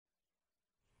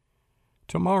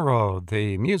Tomorrow,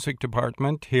 the music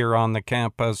department here on the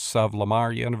campus of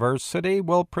Lamar University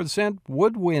will present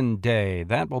Woodwind Day.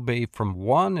 That will be from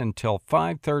 1 until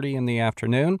 5:30 in the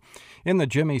afternoon in the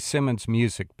Jimmy Simmons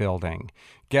Music Building.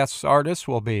 Guest artists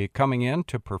will be coming in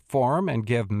to perform and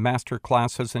give master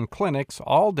classes and clinics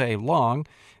all day long,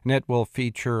 and it will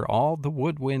feature all the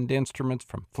woodwind instruments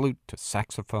from flute to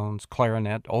saxophones,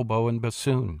 clarinet, oboe, and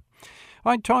bassoon.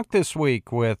 I talked this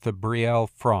week with Brille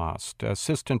Frost,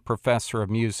 assistant professor of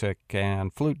music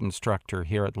and flute instructor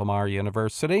here at Lamar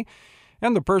University,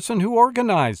 and the person who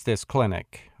organized this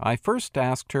clinic. I first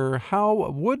asked her how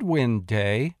Woodwind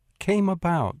Day came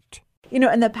about.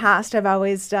 In the past, I've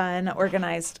always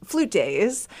organized flute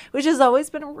days, which has always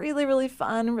been really, really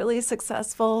fun, really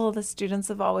successful. The students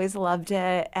have always loved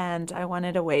it, and I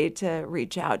wanted a way to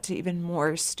reach out to even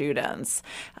more students,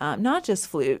 not just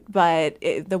flute, but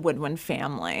the Woodwind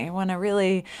family. I want to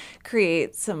really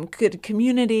create some good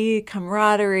community,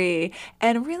 camaraderie,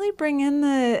 and really bring in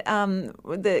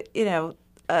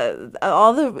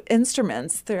all the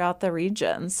instruments throughout the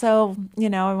region. So,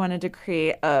 I wanted to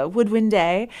create a Woodwind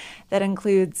Day that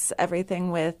includes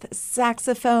everything with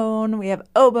saxophone. We have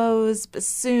oboes,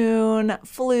 bassoon,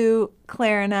 flute,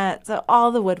 clarinet. So all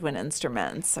the woodwind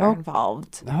instruments are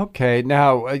involved. Okay.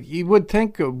 Now, you would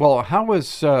think, well, how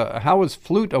is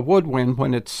flute a woodwind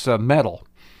when it's metal?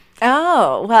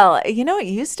 Oh, well, it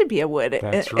used to be a wood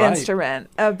That's right.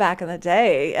 instrument back in the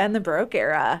day and the Baroque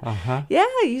era. Uh-huh. Yeah,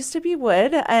 it used to be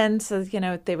wood. And so,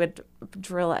 they would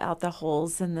drill out the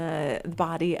holes in the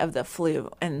body of the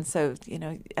flute. And so,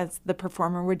 as the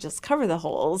performer would just cover the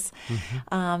holes.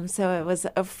 Mm-hmm. So it was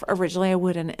originally a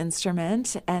wooden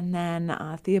instrument. And then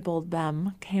Theobald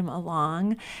Bem came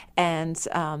along and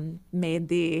made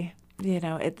the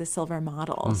silver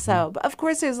model. Mm-hmm. So, of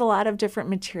course, there's a lot of different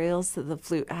materials that the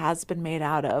flute has been made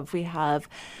out of. We have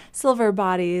silver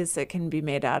bodies. It can be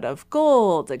made out of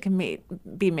gold. It can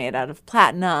be made out of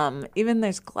platinum. Even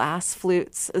there's glass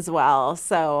flutes as well.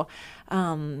 So,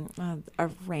 a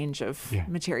range of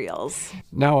materials.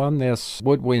 Now, on this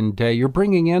Woodwind Day, you're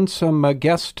bringing in some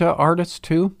guest artists,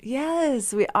 too?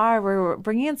 Yes, we are. We're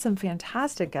bringing in some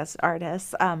fantastic guest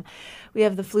artists. We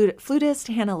have the flutist,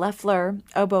 Hannah Leffler,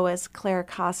 oboist, Claire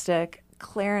Kostick,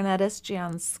 clarinetist,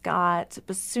 Jan Scott,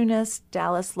 bassoonist,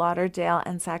 Dallas Lauderdale,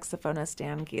 and saxophonist,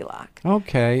 Dan Gielak.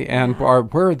 Okay, and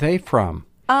where are they from?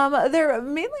 They're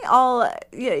mainly all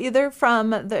either from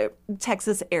the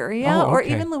Texas area or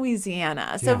even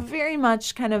Louisiana. So very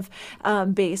much kind of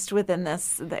based within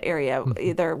the area,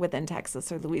 either within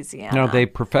Texas or Louisiana. Now, are they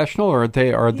professional or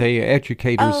are they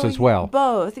educators as well?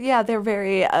 Both. Yeah, they're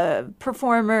very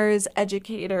performers,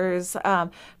 educators,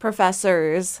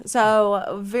 professors.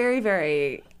 So very,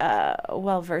 very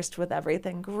well versed with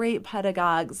everything. Great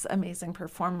pedagogues, amazing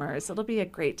performers. It'll be a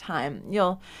great time.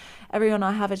 Everyone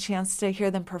will have a chance to hear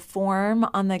them perform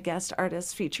on the guest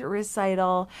artist feature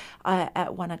recital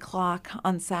at 1 o'clock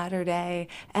on Saturday.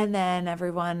 And then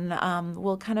everyone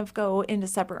will kind of go into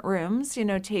separate rooms,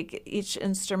 take each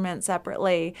instrument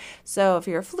separately. So if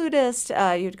you're a flutist,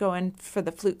 you'd go in for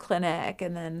the flute clinic,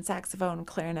 and then saxophone,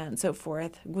 clarinet, and so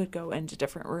forth would go into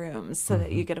different rooms so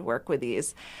that you get to work with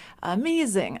these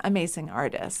amazing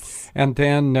artists. And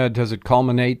then does it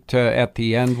culminate at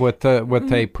the end with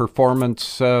a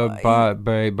performance by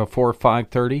before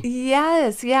 5:30?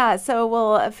 Yes, yeah. So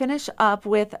we'll finish up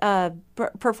with a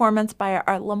performance by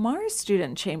our Lamar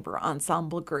Student Chamber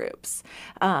Ensemble groups.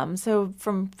 So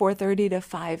from 4:30 to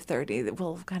 5:30,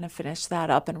 we'll kind of finish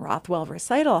that up in Rothwell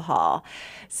Recital Hall.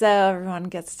 So everyone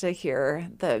gets to hear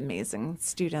the amazing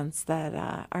students that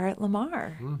are at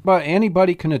Lamar. But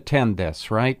anybody can attend this,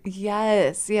 right?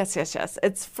 Yes.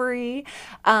 It's free.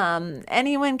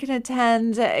 Anyone can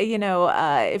attend,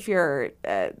 if you're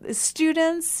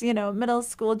students, middle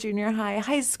school, junior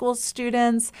high school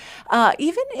students,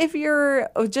 even if you're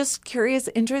just curious,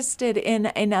 interested in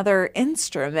another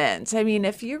instrument. I mean,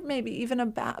 if you're maybe even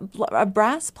a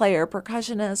brass player,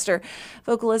 percussionist, or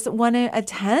vocalist that want to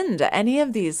attend any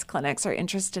of these clinics, are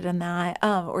interested in that,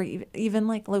 or even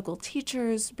like local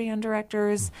teachers, band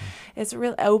directors, it's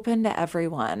really open to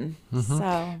everyone.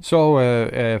 So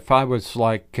if I was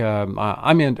like,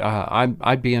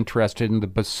 I'd be interested in the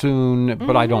bassoon,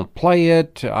 but I don't play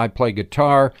it. I play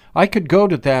guitar. I could go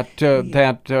to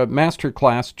that master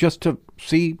class just to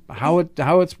see how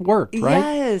it's worked,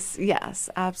 right? Yes,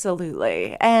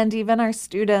 absolutely. And even our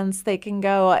students, they can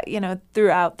go,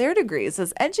 throughout their degrees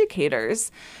as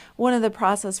educators. One of the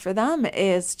process for them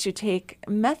is to take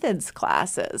methods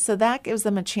classes. So that gives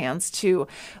them a chance to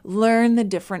learn the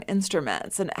different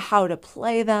instruments and how to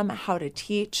play them, how to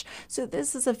teach. So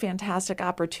this is a fantastic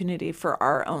opportunity for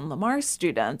our own Lamar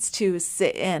students to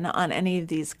sit in on any of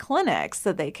these clinics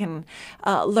so they can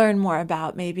learn more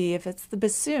about maybe if it's the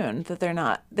bassoon that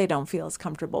they don't feel as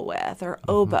comfortable with, or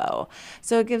oboe.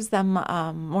 So it gives them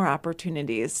more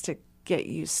opportunities to get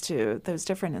used to those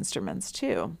different instruments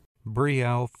too.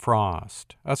 Brille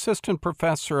Frost, Assistant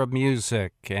Professor of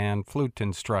Music and Flute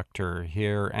Instructor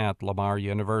here at Lamar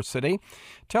University,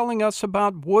 telling us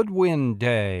about Woodwind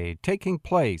Day taking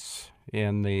place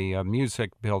in the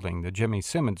music building, the Jimmy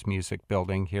Simmons Music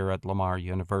Building here at Lamar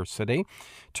University,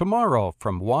 tomorrow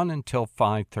from 1 until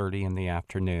 5:30 in the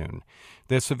afternoon.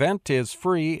 This event is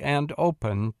free and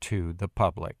open to the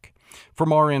public. For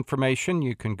more information,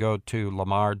 you can go to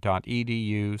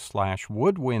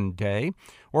lamar.edu/woodwindday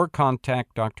or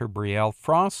contact Dr. Brille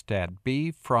Frost at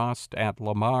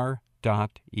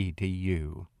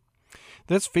bfrost@lamar.edu.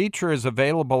 This feature is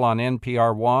available on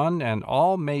NPR One and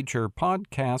all major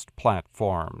podcast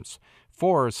platforms.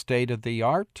 For State of the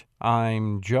Art,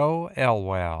 I'm Joe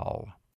Elwell.